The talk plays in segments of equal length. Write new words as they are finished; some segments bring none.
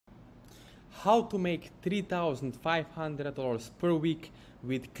how to make $3,500 per week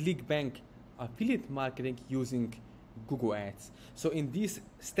with Clickbank affiliate marketing using Google Ads. So in this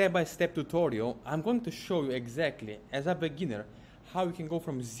step-by-step tutorial, I'm going to show you exactly, as a beginner, how you can go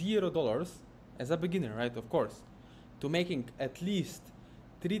from $0, as a beginner, right, of course, to making at least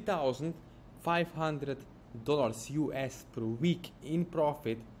 $3,500 US per week in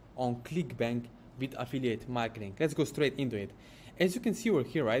profit on Clickbank with affiliate marketing. Let's go straight into it. As you can see over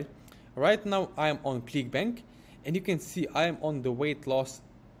here, right now I am on Clickbank, and you can see I am on the weight loss,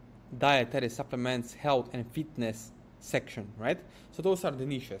 dietary supplements, health and fitness section, right? So those are the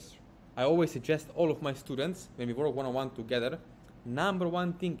niches. I always suggest all of my students, when we work one-on-one together, number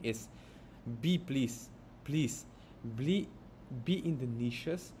one thing is please be in the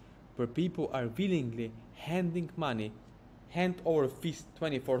niches where people are willingly handing money hand over fist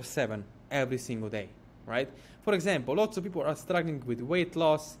 24/7 every single day, right? For example, lots of people are struggling with weight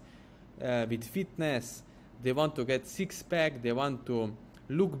loss, with fitness. They want to get six-pack, they want to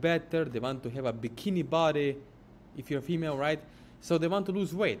look better, they want to have a bikini body if you're female, right? So they want to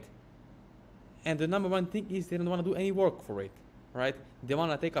lose weight. And the number one thing is they don't want to do any work for it, right? They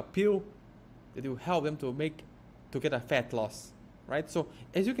want to take a pill that will help them to get a fat loss, right? So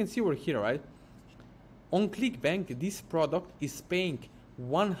as you can see over here, right, on Clickbank, this product is paying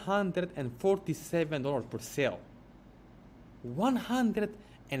 $147 per sale.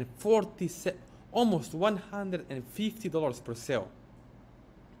 147, almost $150 per sale.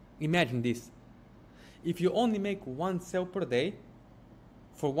 Imagine this. If you only make one sale per day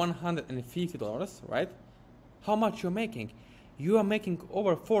for $150, right? How much you're making? You are making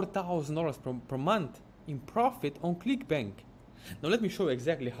over $4,000 per month in profit on Clickbank. Now let me show you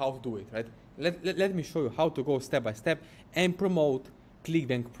exactly how to do it, right? Let me show you how to go step by step and promote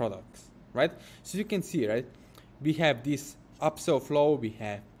Clickbank products, right? So you can see, right, we have this upsell flow, we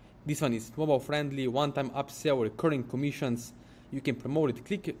have this one is mobile friendly, one-time upsell, recurring commissions. You can promote it.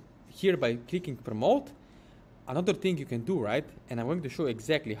 Click here by clicking promote. Another thing you can do, right, and I'm going to show you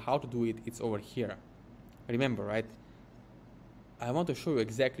exactly how to do it, it's over here. Remember, right, I want to show you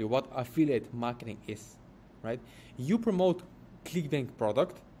exactly what affiliate marketing is, right? You promote Clickbank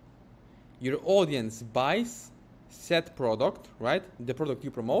product, your audience buys said product, right, the product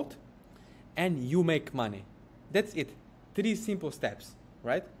you promote, and you make money. That's it. 3 simple steps,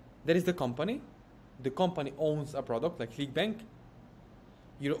 right? There is the company owns a product like Clickbank,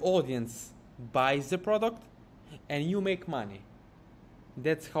 your audience buys the product, and you make money.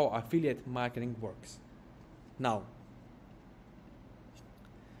 That's how affiliate marketing works. Now,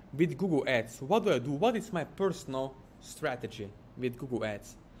 with Google Ads, what do I do? What is my personal strategy with Google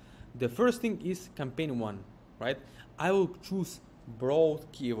Ads? The first thing is campaign 1, right? I will choose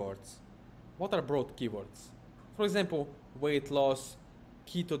broad keywords. What are broad keywords? For example, weight loss,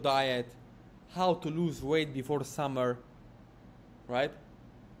 keto diet, how to lose weight before summer, right?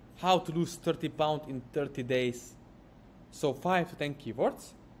 How to lose 30 pounds in 30 days. So 5 to 10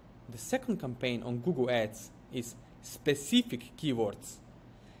 keywords. The second campaign on Google Ads is specific keywords.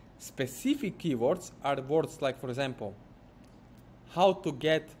 Specific keywords are words like, for example, how to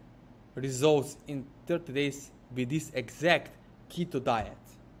get results in 30 days with this exact keto diet.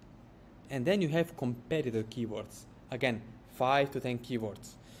 And then you have competitor keywords. Again, 5 to 10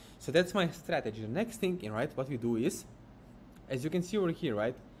 keywords. So that's my strategy. The next thing, right, what we do is, as you can see over here,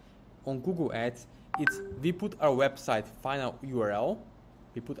 right, on Google Ads, we put our website final URL,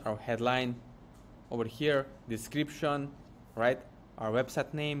 we put our headline over here, description, right, our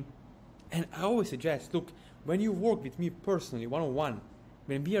website name. And I always suggest, look, when you work with me personally, one-on-one,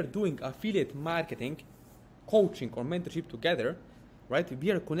 when we are doing affiliate marketing, coaching or mentorship together, right, we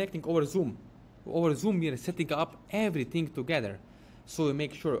are connecting over Zoom. Over Zoom, we are setting up everything together. So we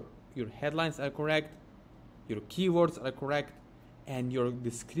make sure your headlines are correct, your keywords are correct, and your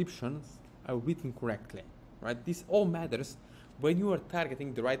descriptions are written correctly, right? This all matters when you are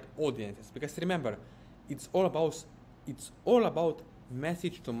targeting the right audiences, because remember, it's all about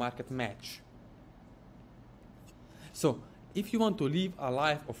message to market match. So if you want to live a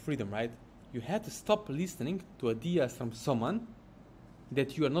life of freedom, right, you have to stop listening to ideas from someone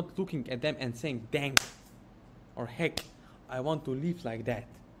that you are not looking at them and saying, dang, or heck, I want to live like that,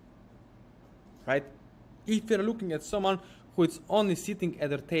 right? If you're looking at someone who is only sitting at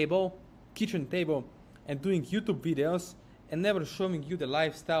their table, kitchen table, and doing YouTube videos and never showing you the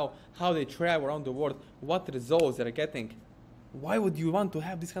lifestyle, how they travel around the world, what results they're getting, why would you want to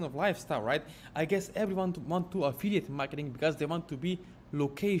have this kind of lifestyle, right? I guess everyone want to affiliate marketing because they want to be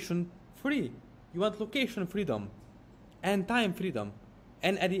location free. You want location freedom and time freedom,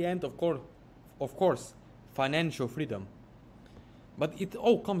 and at the end, of course, financial freedom. But it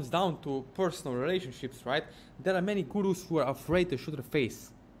all comes down to personal relationships, right? There are many gurus who are afraid to show their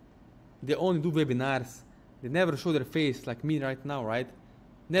face. They only do webinars. They never show their face like me right now, right?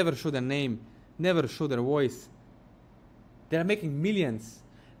 Never show their name, never show their voice. They are making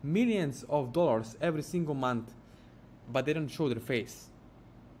millions of dollars every single month, but they don't show their face,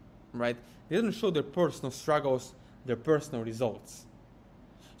 right? They don't show their personal struggles, their personal results.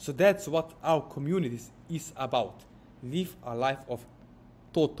 So that's what our community is about. Live a life of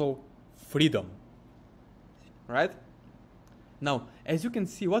total freedom, right? Now, as you can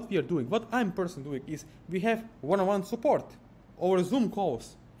see, what we are doing, what I'm personally doing is we have one-on-one support over Zoom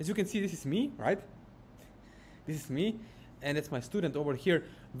calls. As you can see, this is me, right? This is me, and that's my student over here.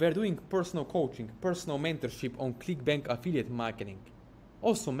 We're doing personal coaching, personal mentorship on Clickbank affiliate marketing.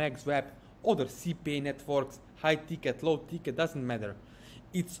 Also MaxWeb, other CPA networks, high ticket, low ticket, doesn't matter.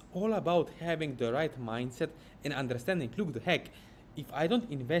 It's all about having the right mindset and understanding. Look, the heck, if I don't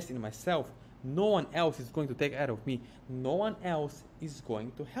invest in myself, no one else is going to take care of me. No one else is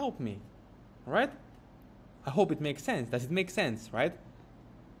going to help me, right? I hope it makes sense. Does it make sense, right?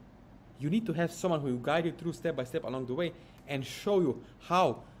 You need to have someone who will guide you through step by step along the way and show you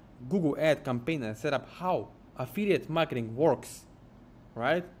how Google ad campaign and set up, how affiliate marketing works,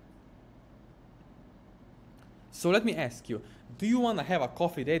 right? So let me ask you, do you want to have a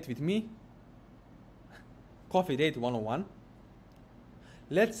coffee date with me? Coffee date 101?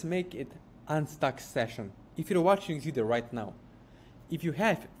 Let's make it unstuck session. If you're watching this video right now, if you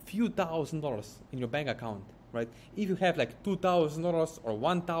have few $1,000s in your bank account, right? If you have like $2,000 or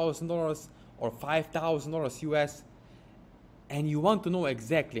 $1,000 or $5,000 US, and you want to know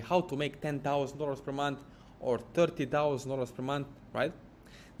exactly how to make $10,000 per month or $30,000 per month, right?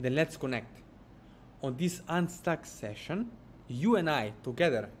 Then let's connect. On this unstuck session, you and I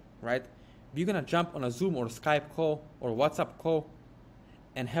together, right? We're gonna jump on a Zoom or Skype call or WhatsApp call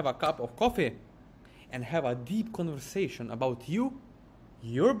and have a cup of coffee and have a deep conversation about you,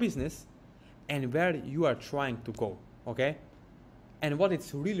 your business, and where you are trying to go, okay? And what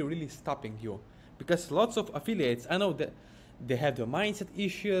it's really stopping you. Because lots of affiliates, I know that they have the mindset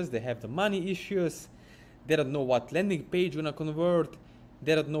issues, they have the money issues, they don't know what landing page you're gonna convert,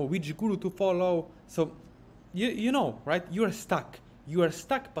 they don't know which guru to follow. So, you know, right? You are stuck. You are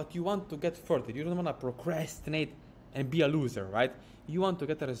stuck, but you want to get further. You don't want to procrastinate and be a loser, right? You want to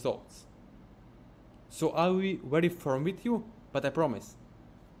get the results. So I'll be very firm with you, but I promise,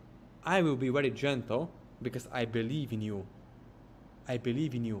 I will be very gentle because I believe in you. I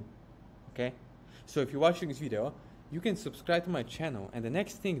believe in you, okay? So if you're watching this video, you can subscribe to my channel, and the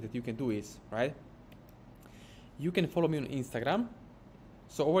next thing that you can do is, right? You can follow me on Instagram.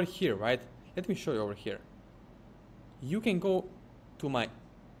 So over here, right? Let me show you over here. You can go to my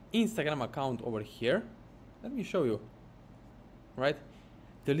Instagram account over here. Let me show you, right?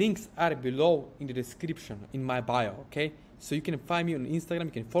 The links are below in the description, in my bio, okay? So you can find me on Instagram,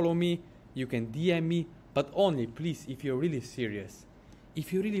 you can follow me, you can DM me, but only, please, if you're really serious.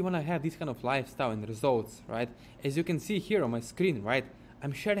 If you really want to have this kind of lifestyle and results, right? As you can see here on my screen, right?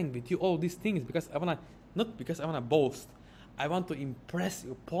 I'm sharing with you all these things because I want to, not because I want to boast. I want to impress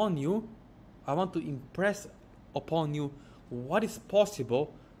upon you. I want to impress upon you what is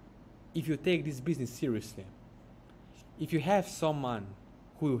possible if you take this business seriously. If you have someone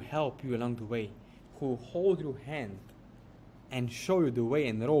who will help you along the way, who will hold your hand and show you the way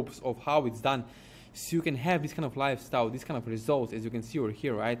and the ropes of how it's done, so you can have this kind of lifestyle, this kind of results, as you can see over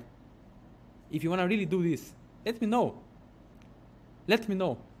here, right? If you want to really do this, let me know. Let me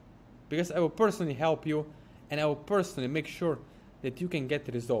know, because I will personally help you, and I will personally make sure that you can get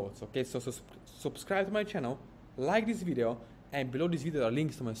the results, okay? So subscribe to my channel, like this video, and below this video are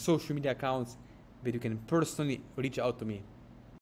links to my social media accounts that you can personally reach out to me.